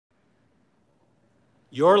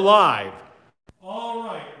You're live. All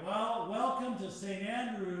right, well, welcome to St.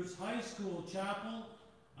 Andrew's High School Chapel.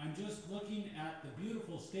 I'm just looking at the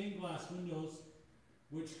beautiful stained glass windows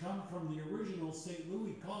which come from the original St.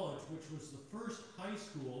 Louis College, which was the first high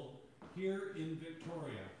school here in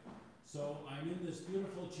Victoria. So I'm in this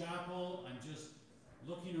beautiful chapel. I'm just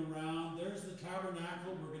looking around. There's the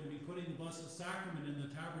tabernacle. We're going to be putting the Blessed Sacrament in the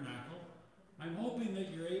tabernacle. I'm hoping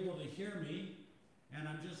that you're able to hear me. And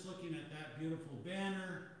I'm just looking at that beautiful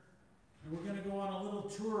banner. And we're going to go on a little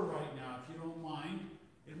tour right now, if you don't mind.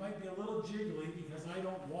 It might be a little jiggly because I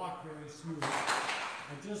don't walk very smooth.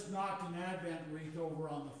 I just knocked an Advent wreath over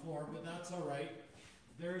on the floor, but that's all right.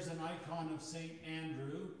 There's an icon of St.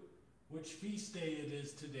 Andrew, which feast day it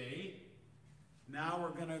is today. Now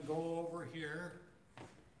we're going to go over here.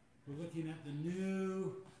 We're looking at the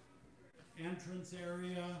new entrance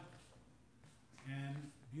area and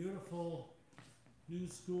beautiful new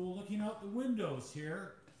school. Looking out the windows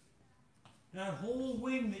here. That whole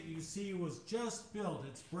wing that you see was just built.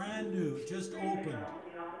 It's brand new, just opened.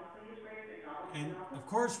 And of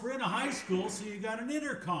course we're in a high school, so you got an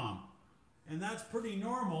intercom. And that's pretty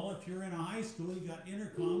normal. If you're in a high school, you got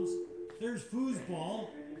intercoms. There's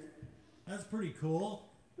foosball. That's pretty cool.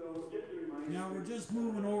 Now we're just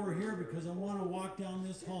moving over here because I want to walk down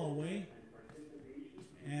this hallway.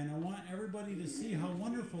 And I want everybody to see how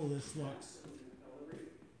wonderful this looks.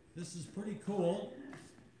 This is pretty cool.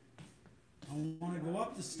 I want to go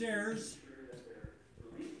up the stairs.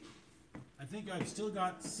 I think I've still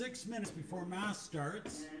got 6 minutes before Mass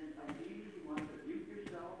starts.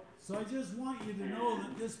 So I just want you to know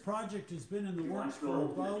that this project has been in the works for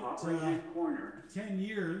about 10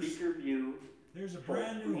 years. There's a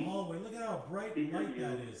brand new hallway. Look at how bright and light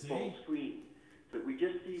that is, eh?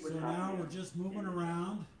 So now we're just moving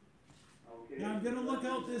around. Now I'm going to look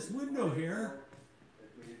out this window here.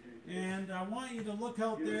 And I want you to look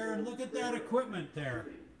out there and look at that equipment there.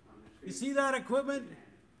 You see that equipment?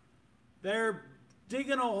 They're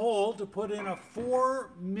digging a hole to put in a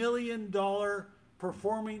 $4 million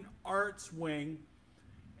performing arts wing.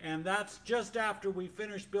 And that's just after we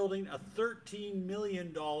finish building a $13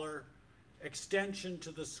 million extension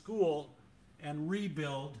to the school and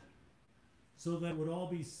rebuild so that it would all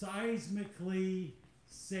be seismically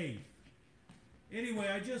safe. Anyway,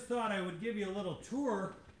 I just thought I would give you a little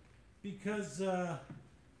tour because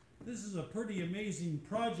this is a pretty amazing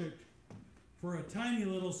project for a tiny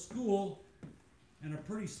little school and a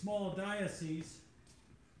pretty small diocese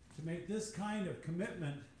to make this kind of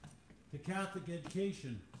commitment to Catholic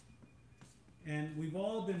education. And we've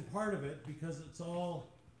all been part of it because it's all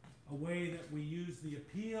a way that we use the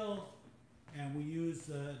appeal and we use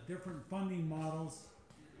different funding models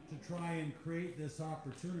to try and create this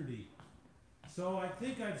opportunity. So I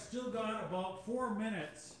think I've still got about 4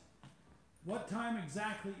 minutes. What time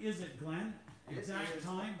exactly is it, Glenn? Exact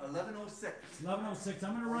time? 11:06. 11:06.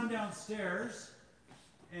 I'm going to run downstairs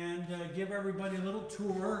and give everybody a little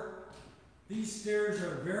tour. These stairs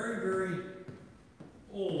are very, very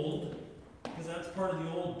old because that's part of the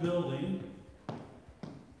old building.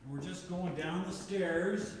 We're just going down the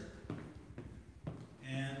stairs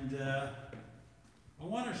and I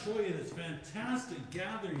want to show you this fantastic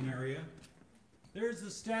gathering area. There's the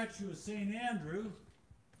statue of St. Andrew.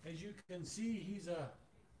 As you can see, he's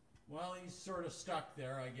sort of stuck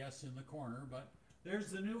there, I guess, in the corner. But there's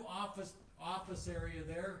the new office area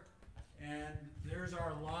there. And there's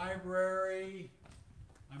our library.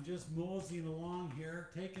 I'm just moseying along here,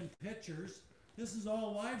 taking pictures. This is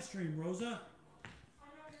all live stream, Rosa.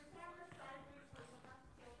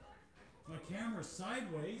 My camera's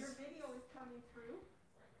sideways. Your video is coming through.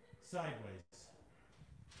 Sideways.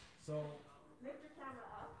 So Lift your camera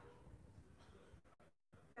up.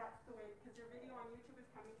 That's the way, because your video on YouTube is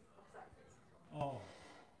coming sideways. oh.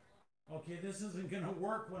 Okay, this isn't going to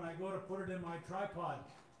work when I go to put it in my tripod.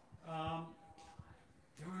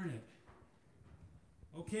 Darn it.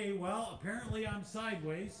 Okay, well, apparently I'm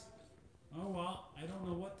sideways. Oh well, I don't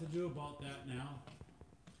know what to do about that now.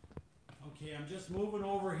 Okay, I'm just moving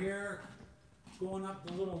over here, going up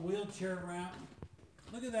the little wheelchair ramp.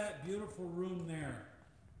 Look at that beautiful room there.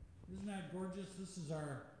 Isn't that gorgeous? This is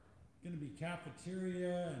our going to be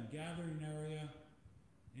cafeteria and gathering area.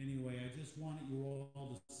 Anyway, I just wanted you all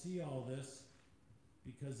to see all this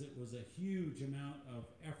because it was a huge amount of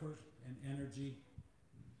effort and energy,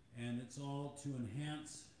 and it's all to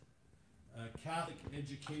enhance Catholic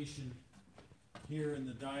education here in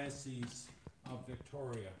the Diocese of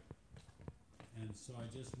Victoria. And so I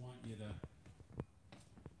just want you to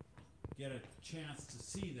get a chance to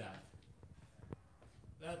see that.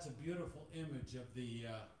 That's a beautiful image of the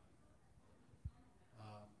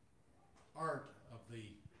art of the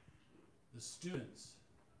the students.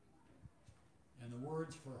 And the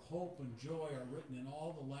words for hope and joy are written in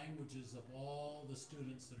all the languages of all the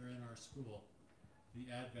students that are in our school.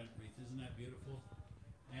 The Advent wreath, isn't that beautiful?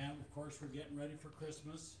 And of course we're getting ready for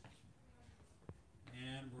Christmas.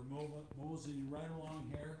 And we're moseying right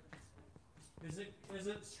along here. Is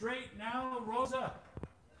it straight now, Rosa?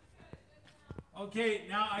 Okay,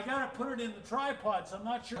 now I gotta put it in the tripod, so I'm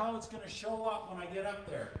not sure how it's gonna show up when I get up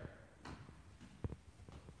there.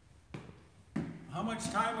 How much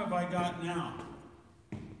time have I got now?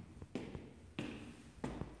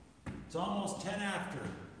 It's almost 10 after.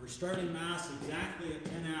 We're starting Mass exactly at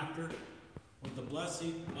 10 after with the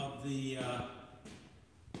blessing of the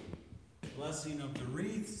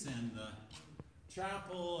wreaths and the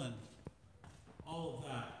chapel and all of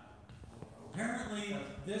that. Apparently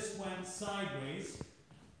this went sideways,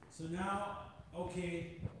 so now,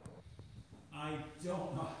 okay, I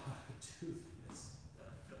don't know how to do this.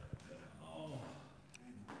 Oh.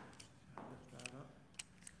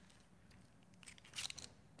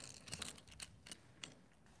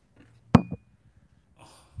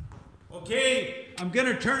 Okay, I'm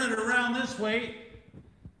gonna turn it around this way.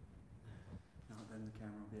 No, then the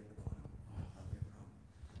camera will be at the bottom. That'll be a problem.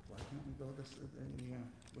 Why can't we go this,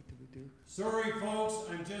 what do we do? Sorry folks,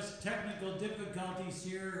 I'm just technical difficulties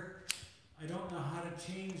here. I don't know how to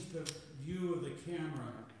change the view of the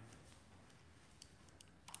camera.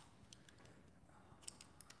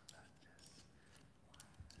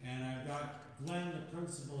 And I've got Glenn, the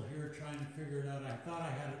principal, here trying to figure it out. I thought I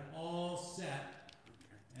had it all set,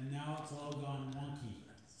 and now it's all gone wonky.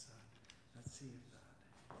 Let's see if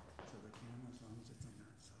so the camera, as long as it's on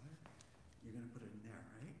that side, you're gonna put it in there,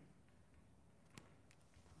 right?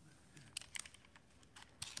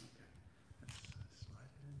 Okay, let's slide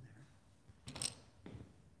it in there. We're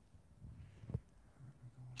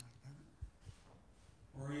going like that.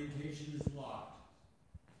 Orientation is locked.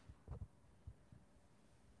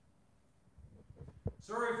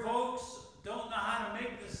 Sorry folks, don't know how to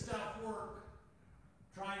make this stuff work.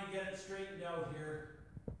 Trying to get it straightened out here.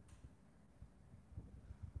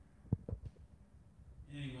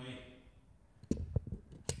 Anyway.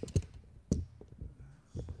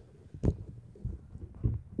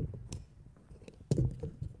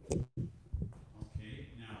 Okay,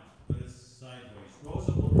 now, put it sideways.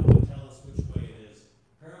 Rosa will come and tell us which way it is.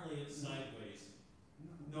 Apparently it's sideways.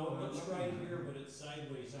 No, it looks right here, but it's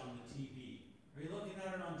sideways on the TV. Are you looking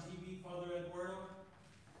at it on TV, Father Eduardo?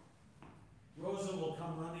 Rosa will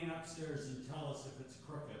come running upstairs and tell us if it's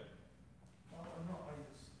crooked. No,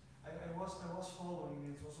 I was following,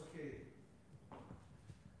 it was okay.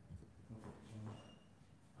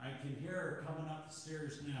 I can hear her coming up the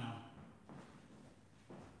stairs now.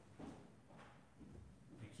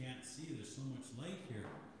 I can't see, there's so much light here.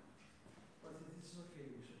 But it is okay,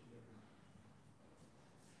 we should be okay.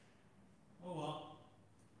 Oh well.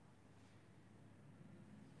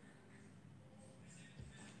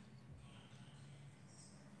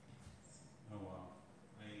 Oh well.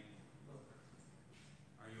 Look,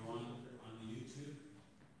 Are you on the YouTube?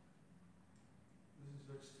 this is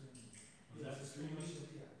very strange. Is that streaming?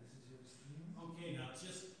 Yeah, this is your stream. Okay, now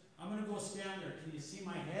I'm gonna go stand there. Can you see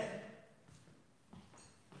my head?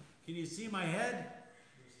 Can you see my head?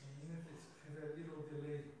 Just a minute, it's have a little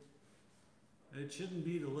delay. It shouldn't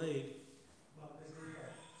be delayed. But they go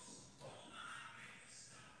back.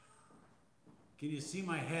 Can you see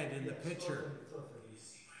my head in the Yes, picture? Totally.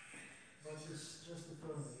 But it's just the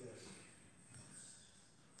camera, yes.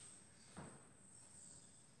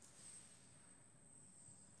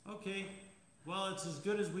 Okay. Well, it's as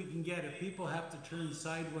good as we can get. If people have to turn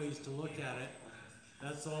sideways to look at it,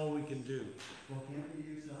 that's all we can do. Well, can't we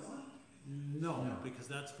use that one? No, No. because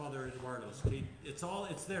that's Father Eduardo's. Okay, it's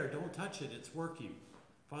there. Don't touch it. It's working.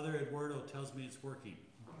 Father Eduardo tells me it's working.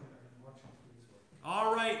 Okay, I'm watching this one.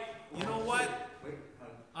 All right. You know what? Wait,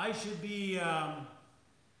 I should be. okay,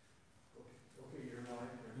 you're not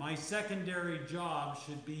here. My secondary job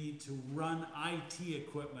should be to run IT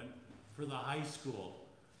equipment for the high school.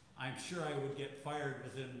 I'm sure I would get fired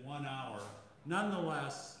within 1 hour.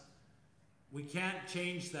 Nonetheless, we can't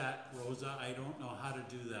change that, Rosa. I don't know how to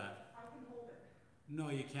do that. I can hold it. No,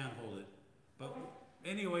 you can't hold it. But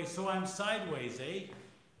anyway, so I'm sideways, eh?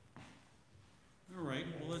 All right,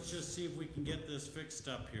 well, let's just see if we can get this fixed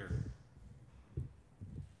up here.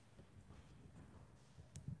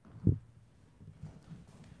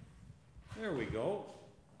 There we go.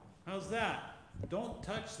 How's that? Don't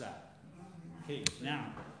touch that. Okay,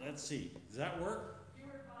 now, let's see. Does that work? You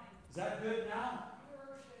were fine. Is that good now? You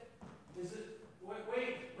were good. Is it?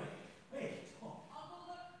 Wait. Don't. I'll go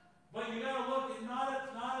look. But you gotta look at not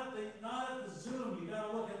at the Zoom. You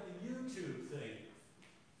gotta look at the YouTube.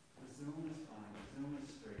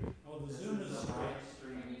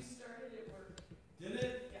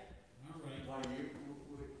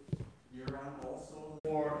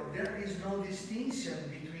 no distinction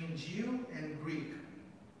between Jew and Greek.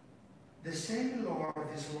 The same Lord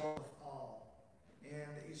is Lord of all,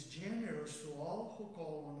 and is generous to all who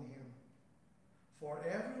call on him. For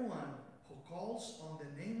everyone who calls on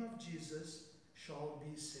the name of Jesus shall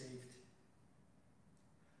be saved.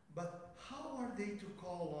 But how are they to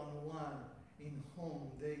call on one in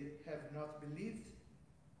whom they have not believed?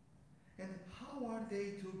 And how are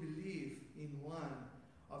they to believe in one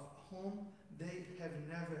of whom they have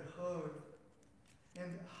never heard?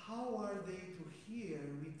 And how are they to hear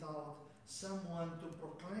without someone to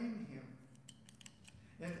proclaim him?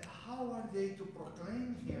 And how are they to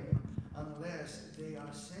proclaim him unless they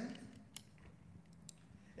are sent?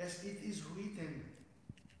 As it is written,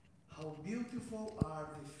 how beautiful are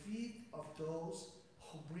the feet of those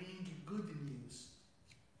who bring good news.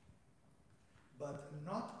 But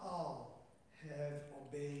not all have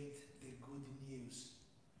obeyed the good news.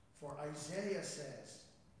 For Isaiah says,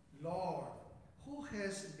 Lord, who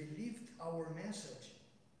has believed our message?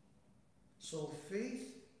 So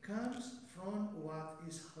faith comes from what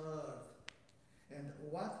is heard, and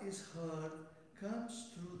what is heard comes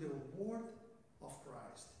through the word of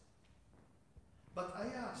Christ. But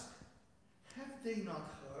I ask, have they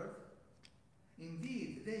not heard?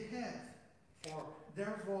 Indeed, they have, for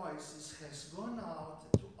their voices has gone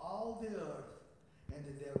out to all the earth, and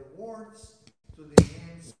their words to the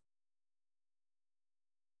ends.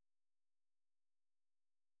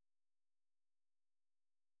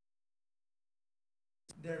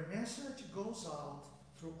 Their message goes out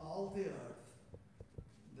through all the earth.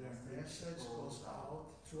 Their message goes out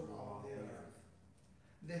through all the earth.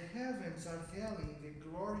 The heavens are telling the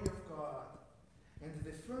glory of God, and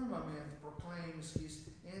the firmament proclaims his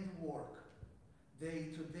handiwork. Day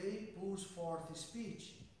to day pours forth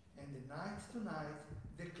speech, and the night to night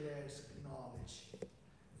declares knowledge.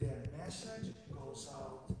 Their message goes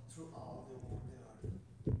out through all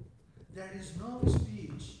the earth. There is no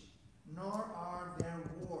speech, nor are there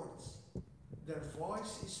words. Their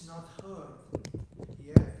voice is not heard,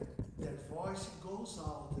 yet their voice goes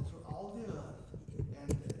out through all the earth, and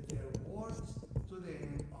their words to the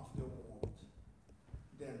end of the world.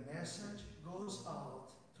 Their message goes out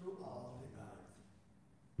through all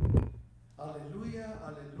the earth. Alleluia,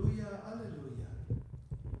 alleluia, alleluia.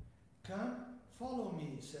 Come, follow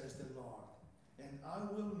me, says the Lord, and I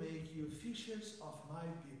will make you fishers of my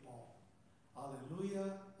people.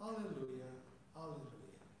 Alleluia, alleluia, alleluia.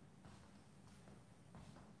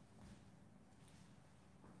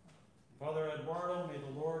 Father Eduardo, may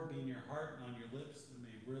the Lord be in your heart and on your lips, and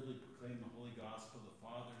may you really proclaim the Holy Gospel of the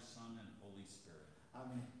Father, Son, and Holy Spirit.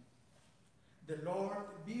 Amen. The Lord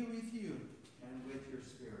be with you. And with your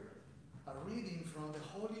spirit. A reading from the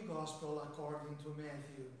Holy Gospel according to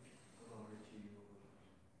Matthew. Glory to you,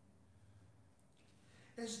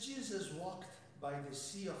 Lord. As Jesus walked by the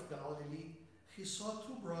Sea of Galilee, he saw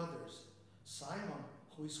two brothers, Simon,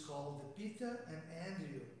 who is called Peter, and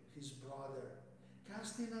Andrew, his brother,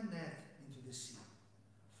 casting a net into the sea,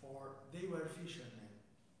 for they were fishermen.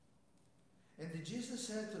 And Jesus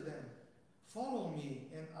said to them, "Follow me,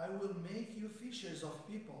 and I will make you fishers of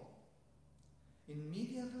people."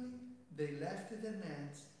 Immediately they left their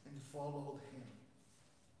nets and followed him.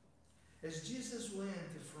 As Jesus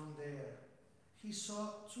went from there, he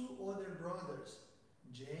saw two other brothers,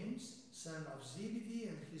 James, son of Zebedee,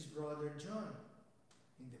 and his brother John,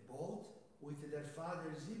 in the boat with their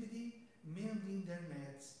father Zebedee, mending their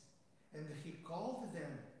nets, and he called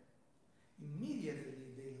them.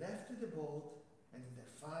 Immediately they left the boat and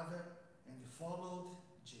their father and followed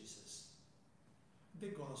Jesus. The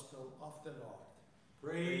Gospel of the Lord.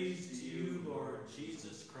 Praise to you, Lord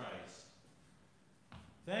Jesus Christ.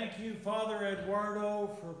 Thank you, Father Eduardo,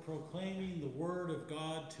 for proclaiming the Word of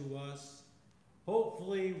God to us.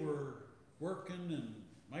 Hopefully we're working and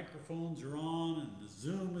microphones are on and the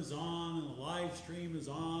Zoom is on and the live stream is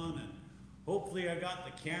on, and hopefully I got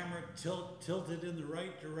the camera tilted in the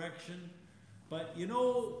right direction. But you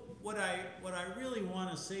know what I really want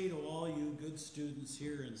to say to all you good students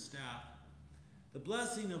here and staff, the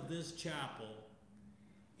blessing of this chapel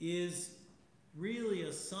is really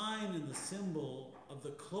a sign and the symbol of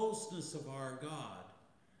the closeness of our God.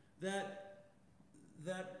 That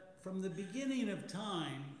from the beginning of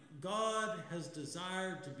time, God has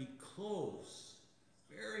desired to be close,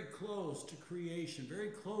 very close to creation, very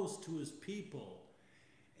close to his people.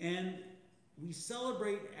 And we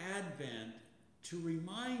celebrate Advent to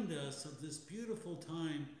remind us of this beautiful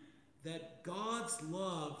time that God's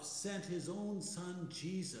love sent his own son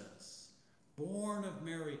Jesus, born of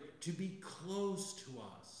Mary, to be close to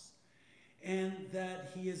us, and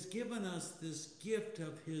that he has given us this gift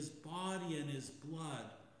of his body and his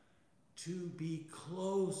blood to be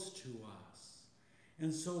close to us.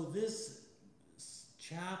 And so this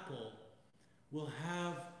chapel will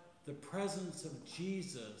have the presence of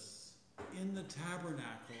Jesus in the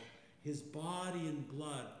tabernacle, his body and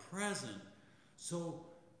blood present. So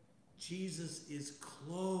Jesus is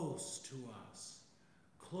close to us,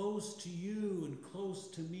 close to you and close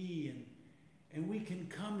to me. And we can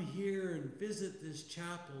come here and visit this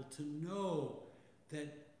chapel to know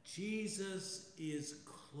that Jesus is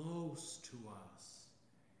close to us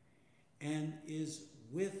and is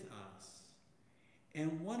with us.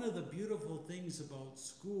 And one of the beautiful things about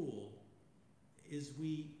school is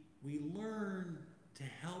we learn to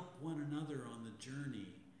help one another on the journey.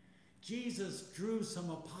 Jesus drew some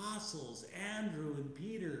apostles, Andrew and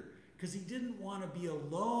Peter, because he didn't want to be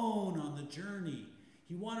alone on the journey.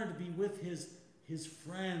 He wanted to be with his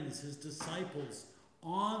friends, his disciples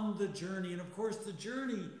on the journey. And of course, the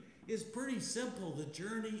journey is pretty simple. The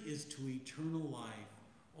journey is to eternal life.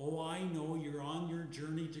 Oh, I know you're on your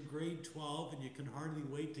journey to grade 12 and you can hardly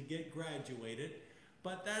wait to get graduated,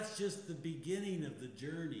 but that's just the beginning of the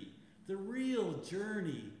journey. The real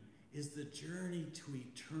journey is the journey to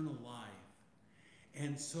eternal life.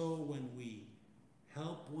 And so when we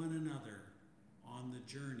help one another on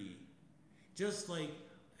the journey, just like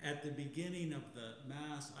at the beginning of the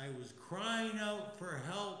Mass, I was crying out for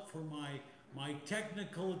help for my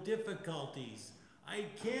technical difficulties. I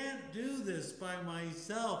can't do this by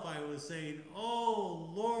myself. I was saying, oh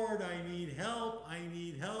Lord, I need help, I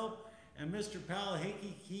need help. And Mr.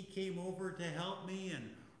 Palahiki, he came over to help me, and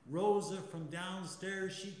Rosa from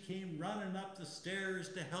downstairs, she came running up the stairs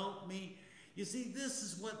to help me. You see, this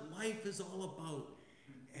is what life is all about.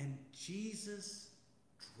 And Jesus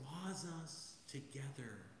draws us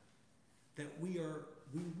together. That we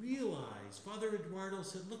realize, Father Eduardo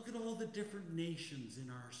said, look at all the different nations in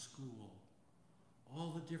our school,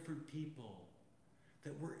 all the different people,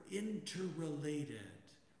 that we're interrelated,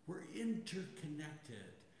 we're interconnected.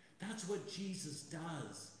 That's what Jesus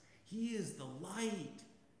does. He is the light,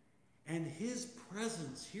 and his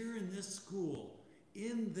presence here in this school,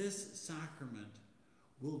 in this sacrament,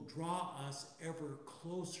 will draw us ever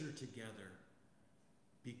closer together,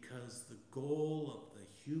 because the goal of the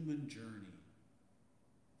human journey,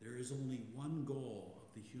 there is only one goal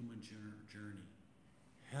of the human journey: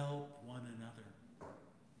 help one another.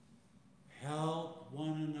 Help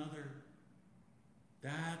one another.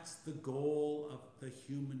 That's the goal of the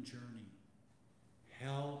human journey.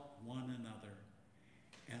 Help one another.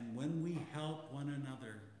 And when we help one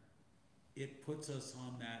another, it puts us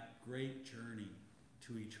on that great journey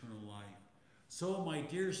to eternal life. So, my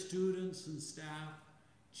dear students and staff,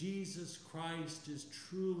 Jesus Christ is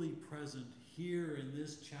truly present here in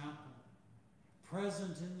this chapel,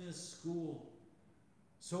 present in this school.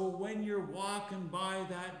 So when you're walking by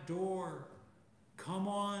that door, come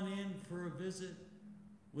on in for a visit.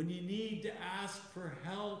 When you need to ask for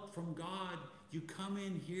help from God, you come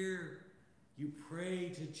in here, you pray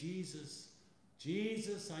to Jesus.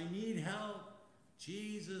 Jesus, I need help.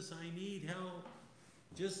 Jesus, I need help.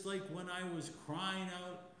 Just like when I was crying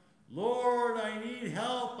out, Lord, I need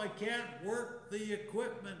help. I can't work the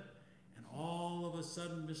equipment. And all of a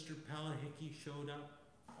sudden, Mr. Palahiki showed up.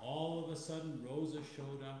 All of a sudden, Rosa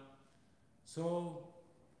showed up. So,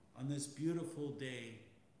 on this beautiful day,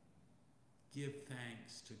 give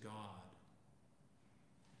thanks to God.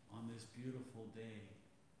 On this beautiful day,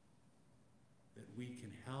 that we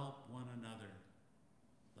can help one another.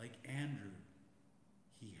 Like Andrew,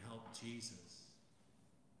 he helped Jesus.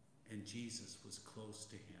 And Jesus was close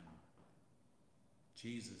to him.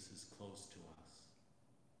 Jesus is close to us.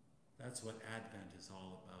 That's what Advent is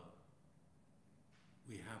all about.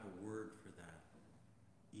 We have a word for that.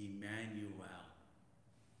 Emmanuel.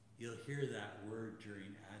 You'll hear that word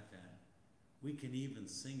during Advent. We can even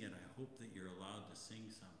sing it. I hope that you're allowed to sing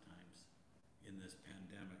sometimes in this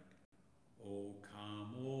pandemic. O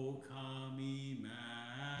come, Emmanuel.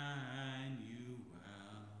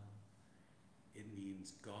 It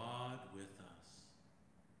means God with us.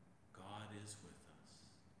 God is with us.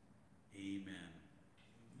 Amen.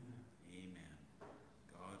 Amen.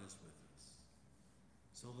 God is with us.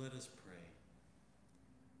 So let us pray.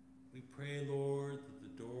 We pray, Lord, that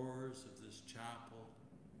the doors of this chapel,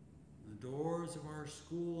 the doors of our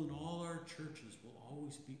school and all our churches will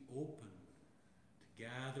always be open to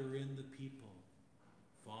gather in the people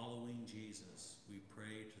following Jesus. We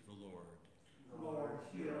pray to the Lord. Lord,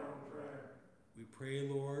 hear our prayer. We pray,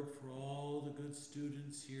 Lord, for all the good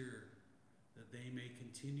students here, that they may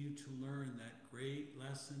continue to learn that great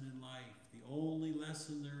lesson in life, the only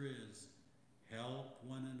lesson there is: help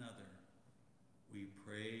one another. We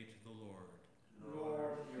pray to the Lord.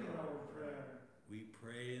 Lord, hear our prayer.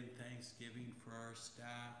 our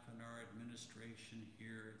staff and our administration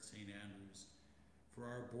here at St. Andrews, for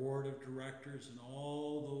our board of directors and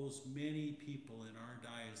all those many people in our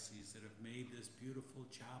diocese that have made this beautiful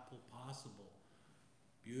chapel possible,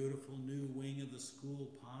 beautiful new wing of the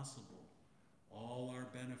school possible. All our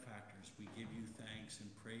benefactors, we give you thanks and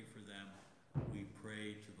pray for them. We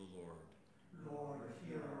pray to the Lord. Lord,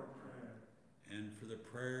 hear our prayer. And for the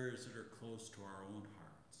prayers that are close to our own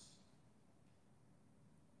hearts,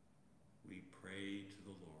 we pray to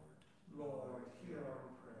the Lord. Lord, hear our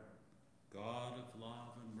prayer. God of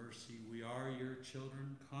love and mercy, we are your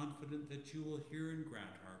children, confident that you will hear and grant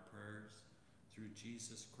our prayers through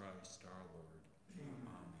Jesus Christ our Lord. Amen.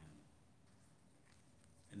 Amen.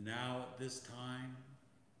 And now at this time,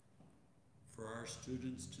 for our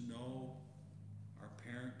students to know, our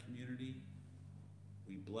parent community,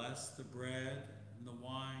 we bless the bread and the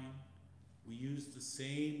wine. We use the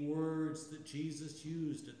same words that Jesus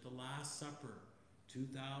used at the Last Supper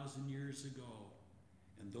 2,000 years ago.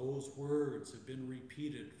 And those words have been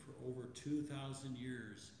repeated for over 2,000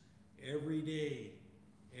 years, every day,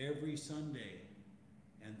 every Sunday.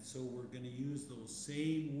 And so we're going to use those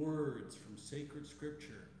same words from sacred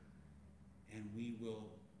scripture, and we will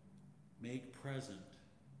make present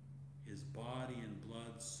his body and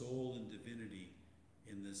blood, soul and divinity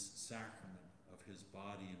in this sacrament of his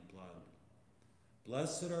body and blood.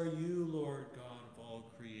 Blessed are you, Lord God of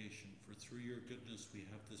all creation, for through your goodness we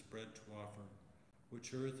have this bread to offer,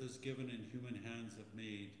 which earth has given and human hands have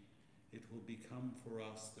made. It will become for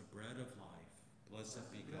us the bread of life.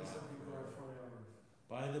 Blessed be God forever.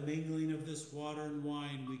 By the mingling of this water and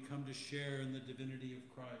wine, we come to share in the divinity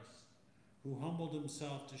of Christ, who humbled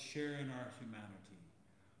himself to share in our humanity.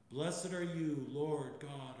 Blessed are you, Lord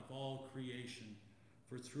God of all creation,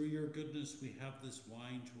 for through your goodness we have this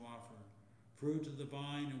wine to offer, fruit of the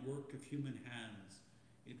vine and work of human hands.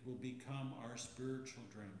 It will become our spiritual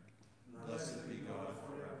drink. Blessed be God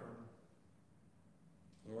forever.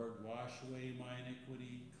 Lord, wash away my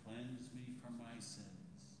iniquity, cleanse me from my sins.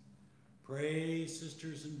 Pray,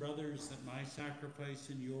 sisters and brothers, that my sacrifice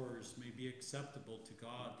and yours may be acceptable to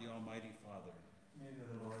God, the Almighty Father. May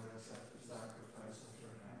the Lord accept the sacrifice of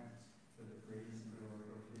your hands for the praise and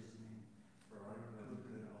glory of his name, for our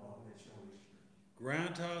good and all his holy church.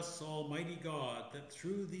 Grant us, Almighty God, that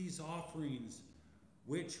through these offerings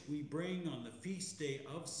which we bring on the feast day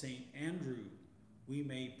of St. Andrew, we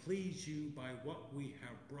may please you by what we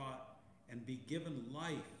have brought and be given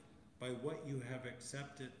life by what you have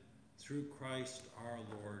accepted through Christ our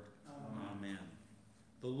Lord. Amen.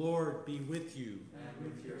 The Lord be with you. And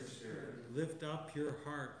with your spirit. Lift up your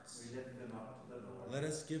hearts. We lift them up to the Lord. Let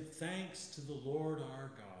us give thanks to the Lord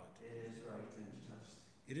our God. It is right and just.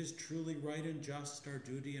 It is truly right and just, our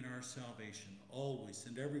duty and our salvation, always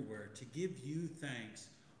and everywhere, to give you thanks,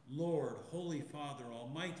 Lord, Holy Father,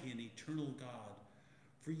 Almighty and eternal God.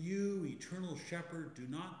 For you, eternal shepherd, do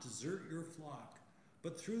not desert your flock,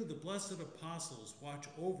 but through the blessed apostles watch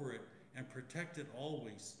over it and protect it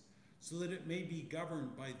always, so that it may be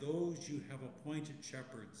governed by those you have appointed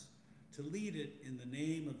shepherds, to lead it in the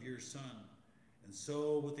name of your Son. And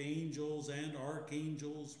so with angels and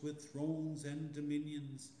archangels, with thrones and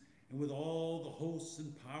dominions, and with all the hosts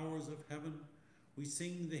and powers of heaven, we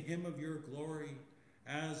sing the hymn of your glory,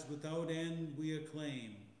 as without end we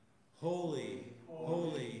acclaim, Holy,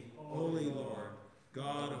 holy, holy Lord,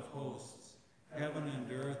 God of hosts. Heaven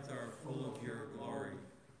and earth are full of your glory.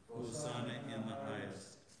 Hosanna in the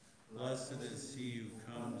highest. Blessed is he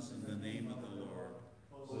who comes in the name of the Lord.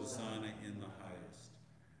 Hosanna in the highest.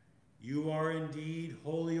 You are indeed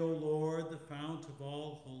holy, O Lord, the fount of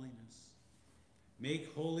all holiness.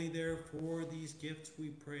 Make holy, therefore, these gifts, we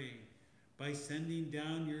pray, by sending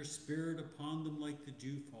down your Spirit upon them like the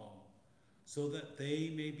dewfall, so that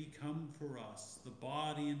they may become for us the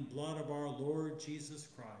body and blood of our Lord Jesus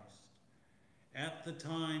Christ. At the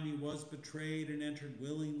time he was betrayed and entered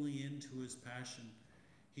willingly into his passion,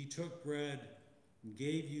 he took bread and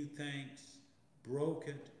gave you thanks, broke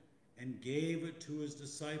it, and gave it to his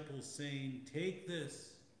disciples, saying, Take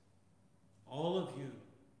this, all of you,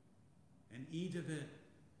 and eat of it,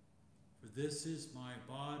 for this is my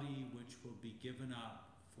body which will be given up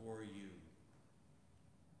for you.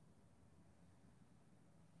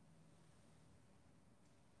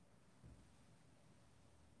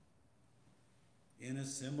 In a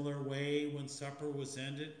similar way, when supper was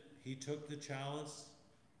ended, he took the chalice,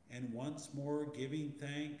 and once more giving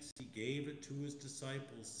thanks, he gave it to his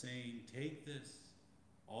disciples, saying, Take this,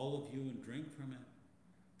 all of you, and drink from it.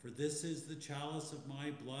 For this is the chalice of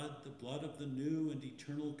my blood, the blood of the new and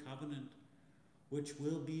eternal covenant, which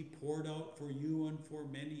will be poured out for you and for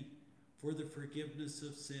many, for the forgiveness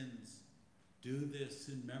of sins. Do this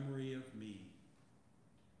in memory of me.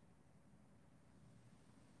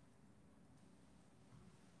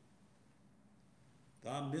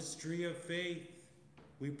 The mystery of faith.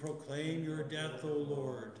 We proclaim your death, O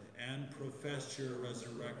Lord, and profess your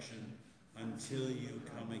resurrection until you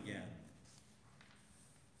come again.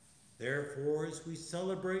 Therefore, as we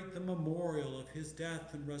celebrate the memorial of his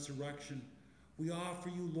death and resurrection, we offer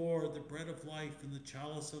you, Lord, the bread of life and the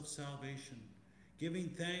chalice of salvation, giving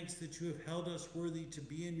thanks that you have held us worthy to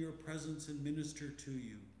be in your presence and minister to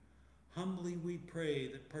you. Humbly we pray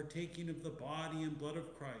that, partaking of the body and blood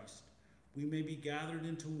of Christ, we may be gathered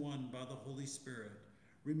into one by the Holy Spirit.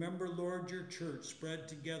 Remember, Lord, your church spread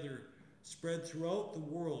throughout the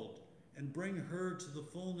world, and bring her to the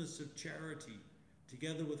fullness of charity,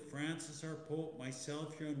 together with Francis our Pope,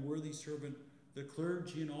 myself, your unworthy servant, the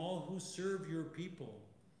clergy, and all who serve your people.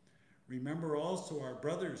 Remember also our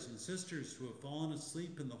brothers and sisters who have fallen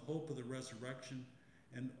asleep in the hope of the resurrection,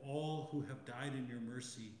 and all who have died in your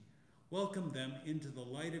mercy. Welcome them into the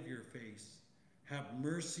light of your face. Have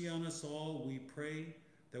mercy on us all, we pray,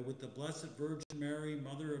 that with the Blessed Virgin Mary,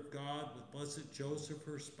 Mother of God, with blessed Joseph,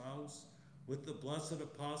 her spouse, with the blessed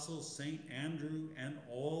apostles, Saint Andrew, and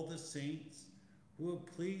all the saints who have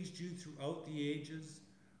pleased you throughout the ages,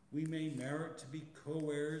 we may merit to be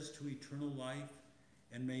co-heirs to eternal life,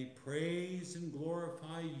 and may praise and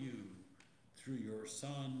glorify you through your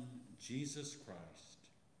Son, Jesus Christ.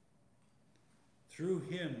 Through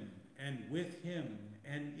him, and with him,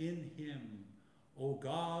 and in him, O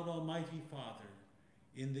God, Almighty Father,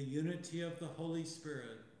 in the unity of the Holy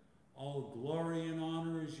Spirit, all glory and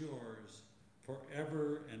honor is yours,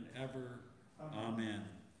 forever and ever. Amen.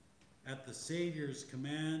 At the Savior's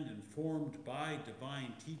command, informed by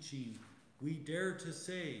divine teaching, we dare to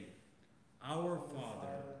say, Our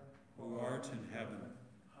Father, who art in heaven,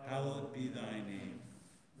 hallowed be thy name.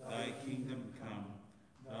 Thy kingdom come,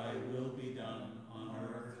 thy will be done on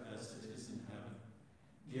earth as it is in heaven.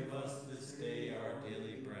 Give us this day our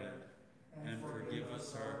daily bread, and forgive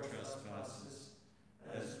us our trespasses,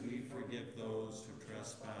 as we forgive those who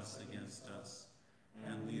trespass against us.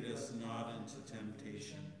 And lead us not into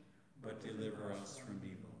temptation, but deliver us from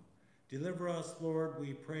evil. Deliver us, Lord,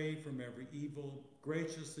 we pray, from every evil.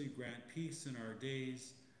 Graciously grant peace in our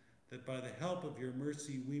days, that by the help of your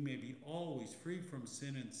mercy we may be always free from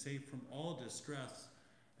sin and safe from all distress,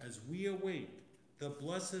 as we await the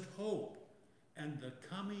blessed hope and the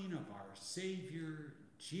coming of our Savior,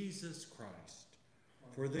 Jesus Christ.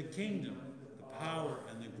 For the kingdom, the power,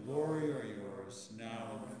 and the glory are yours,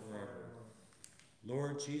 now and forever.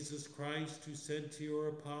 Lord Jesus Christ, who said to your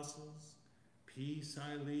apostles, Peace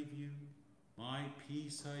I leave you, my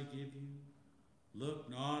peace I give you, look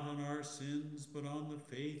not on our sins, but on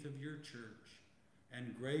the faith of your church,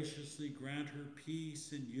 and graciously grant her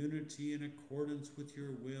peace and unity in accordance with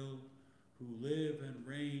your will, who live and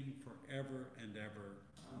reign forever and ever.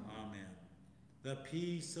 Amen. The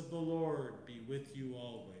peace of the Lord be with you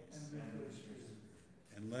always.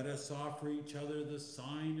 And let us offer each other the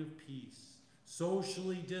sign of peace.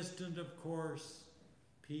 Socially distant, of course,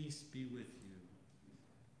 peace be with you.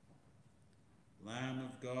 Lamb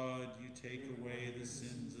of God, you take away the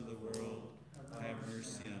sins of the world, have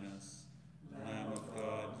mercy on us. Lamb of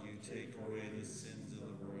God, you take away the sins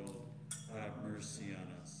of the world, have mercy on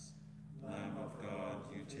us. Lamb of God,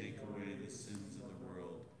 you take away the sins of the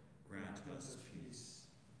world, grant us peace.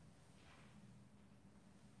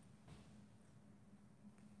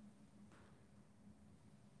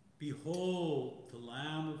 Behold the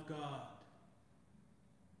Lamb of God.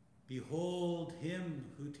 Behold him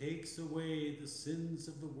who takes away the sins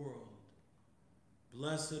of the world.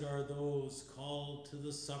 Blessed are those called to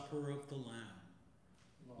the supper of the Lamb.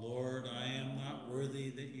 Lord, I am not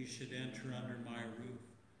worthy that you should enter under my roof,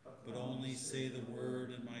 but only say the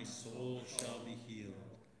word, and my soul shall be healed.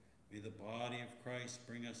 May the body of Christ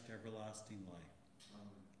bring us to everlasting life.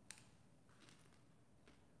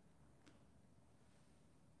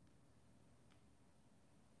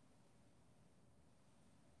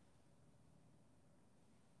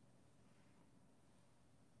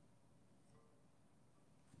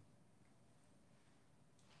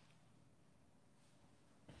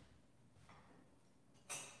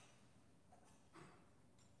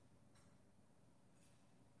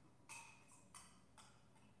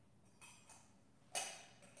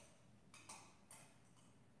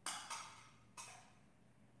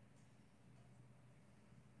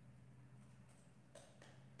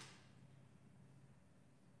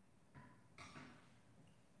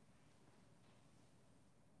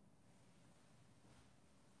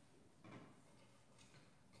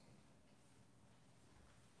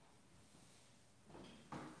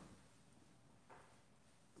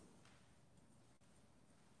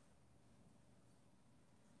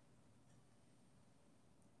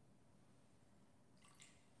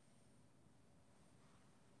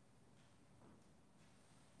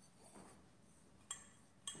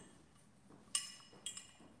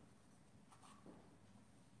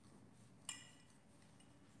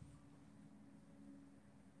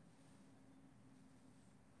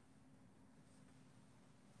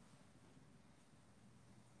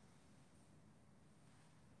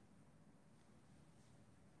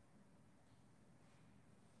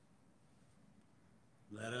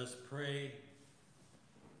 us pray.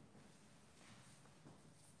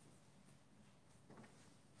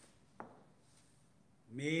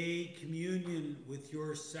 May communion with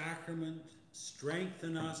your sacrament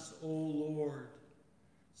strengthen us, O Lord,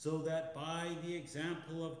 so that by the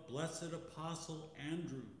example of blessed Apostle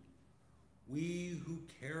Andrew, we who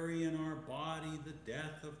carry in our body the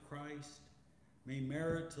death of Christ may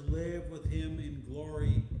merit to live with him in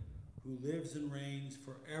glory, who lives and reigns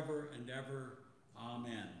forever and ever.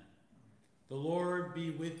 Amen. The Lord be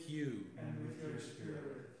with you. And with your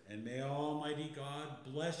spirit. And may Almighty God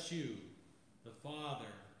bless you, the Father,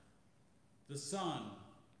 the Son,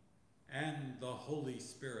 and the Holy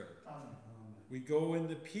Spirit. Amen. We go in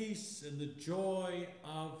the peace and the joy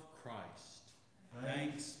of Christ.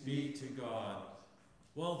 Thanks be to God.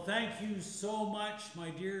 Well, thank you so much, my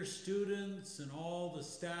dear students and all the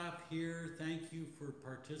staff here. Thank you for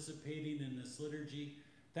participating in this liturgy.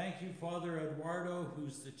 Thank you, Father Eduardo,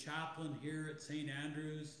 who's the chaplain here at St.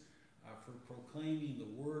 Andrews, for proclaiming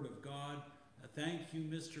the Word of God. Thank you,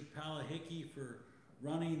 Mr. Palahicki, for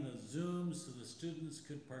running the Zoom so the students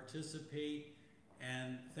could participate.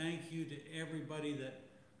 And thank you to everybody that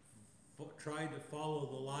tried to follow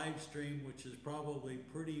the live stream, which is probably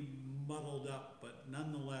pretty muddled up, but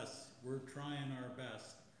nonetheless, we're trying our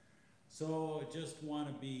best. So I just want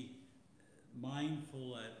to be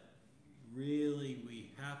mindful that really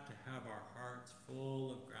we have to have our hearts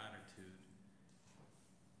full of gratitude.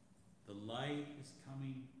 The light is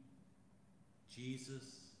coming.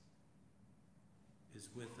 Jesus is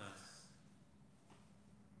with us.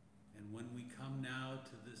 And when we come now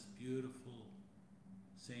to this beautiful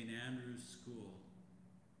St. Andrew's School,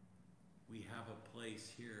 we have a place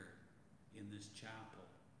here in this chapel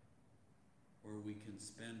where we can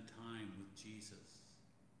spend time with Jesus.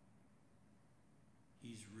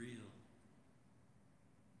 He's real.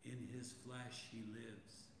 In his flesh he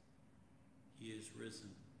lives. He is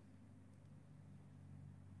risen.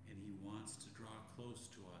 And he wants to draw close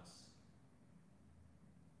to us.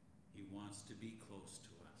 He wants to be close to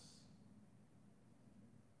us.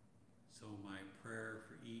 So my prayer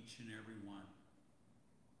for each and every one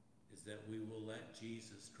is that we will let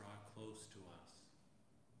Jesus draw close to us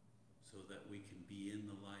so that we can be in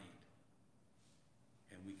the light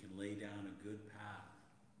and we can lay down a good path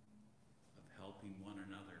of helping one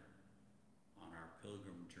another on our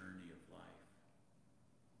pilgrim journey of life.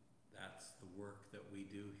 That's the work that we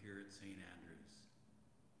do here at St. Andrews,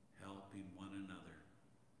 helping one another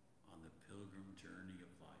on the pilgrim journey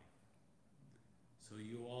of life. So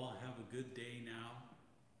you all have a good day now,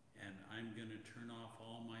 and I'm going to turn off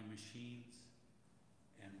all my machines,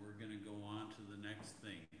 and we're going to go on to the next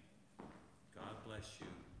thing. God bless you.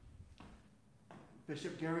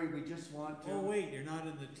 Bishop Gary, we just want to... Oh wait, you're not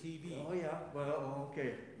in the TV. Oh yeah, well,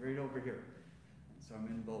 okay, right over here. So I'm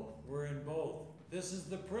in both. We're in both. This is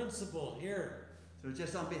the principal here. So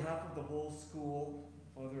just on behalf of the whole school,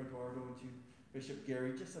 Father Eduardo and you, Bishop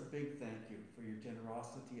Gary, just a big thank you for your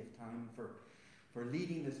generosity of time, for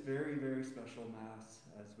leading this very, very special Mass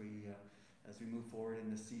as we move forward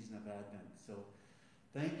in this season of Advent. So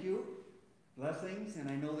thank you, blessings, and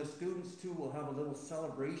I know the students too will have a little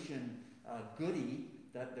celebration goodie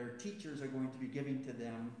that their teachers are going to be giving to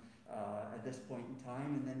them at this point in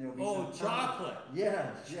time, and then there'll be some chocolate.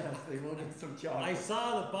 Yes, they will get some chocolate. I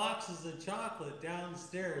saw the boxes of chocolate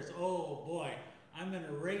downstairs. Oh boy, I'm going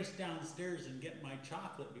to race downstairs and get my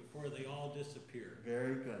chocolate before they all disappear.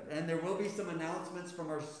 Very good. And there will be some announcements from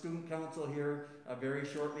our student council here very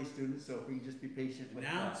shortly, students, so if we just be patient with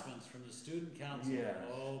that. Announcements from the student council. Yes.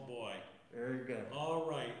 Oh boy. Very good. All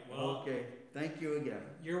right. Well, Okay. Thank you again.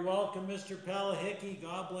 you're welcome, Mr. Palahicki.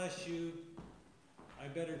 God bless you. I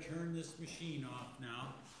better turn this machine off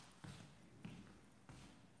now.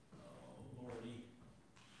 Oh, Lordy.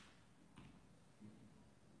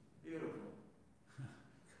 Beautiful.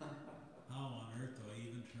 How on earth do I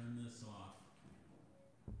even turn this off?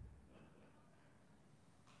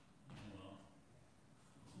 Oh well.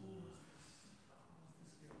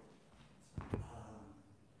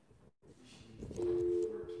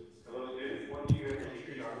 Hello, students. Once you have received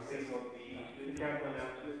your notice of the student council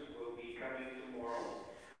announcements will be coming tomorrow.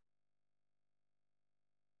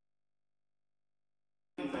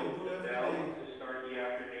 Note the bell to start the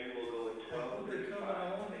afternoon will go at 12:35. They come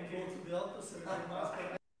around and go to Delta, so they must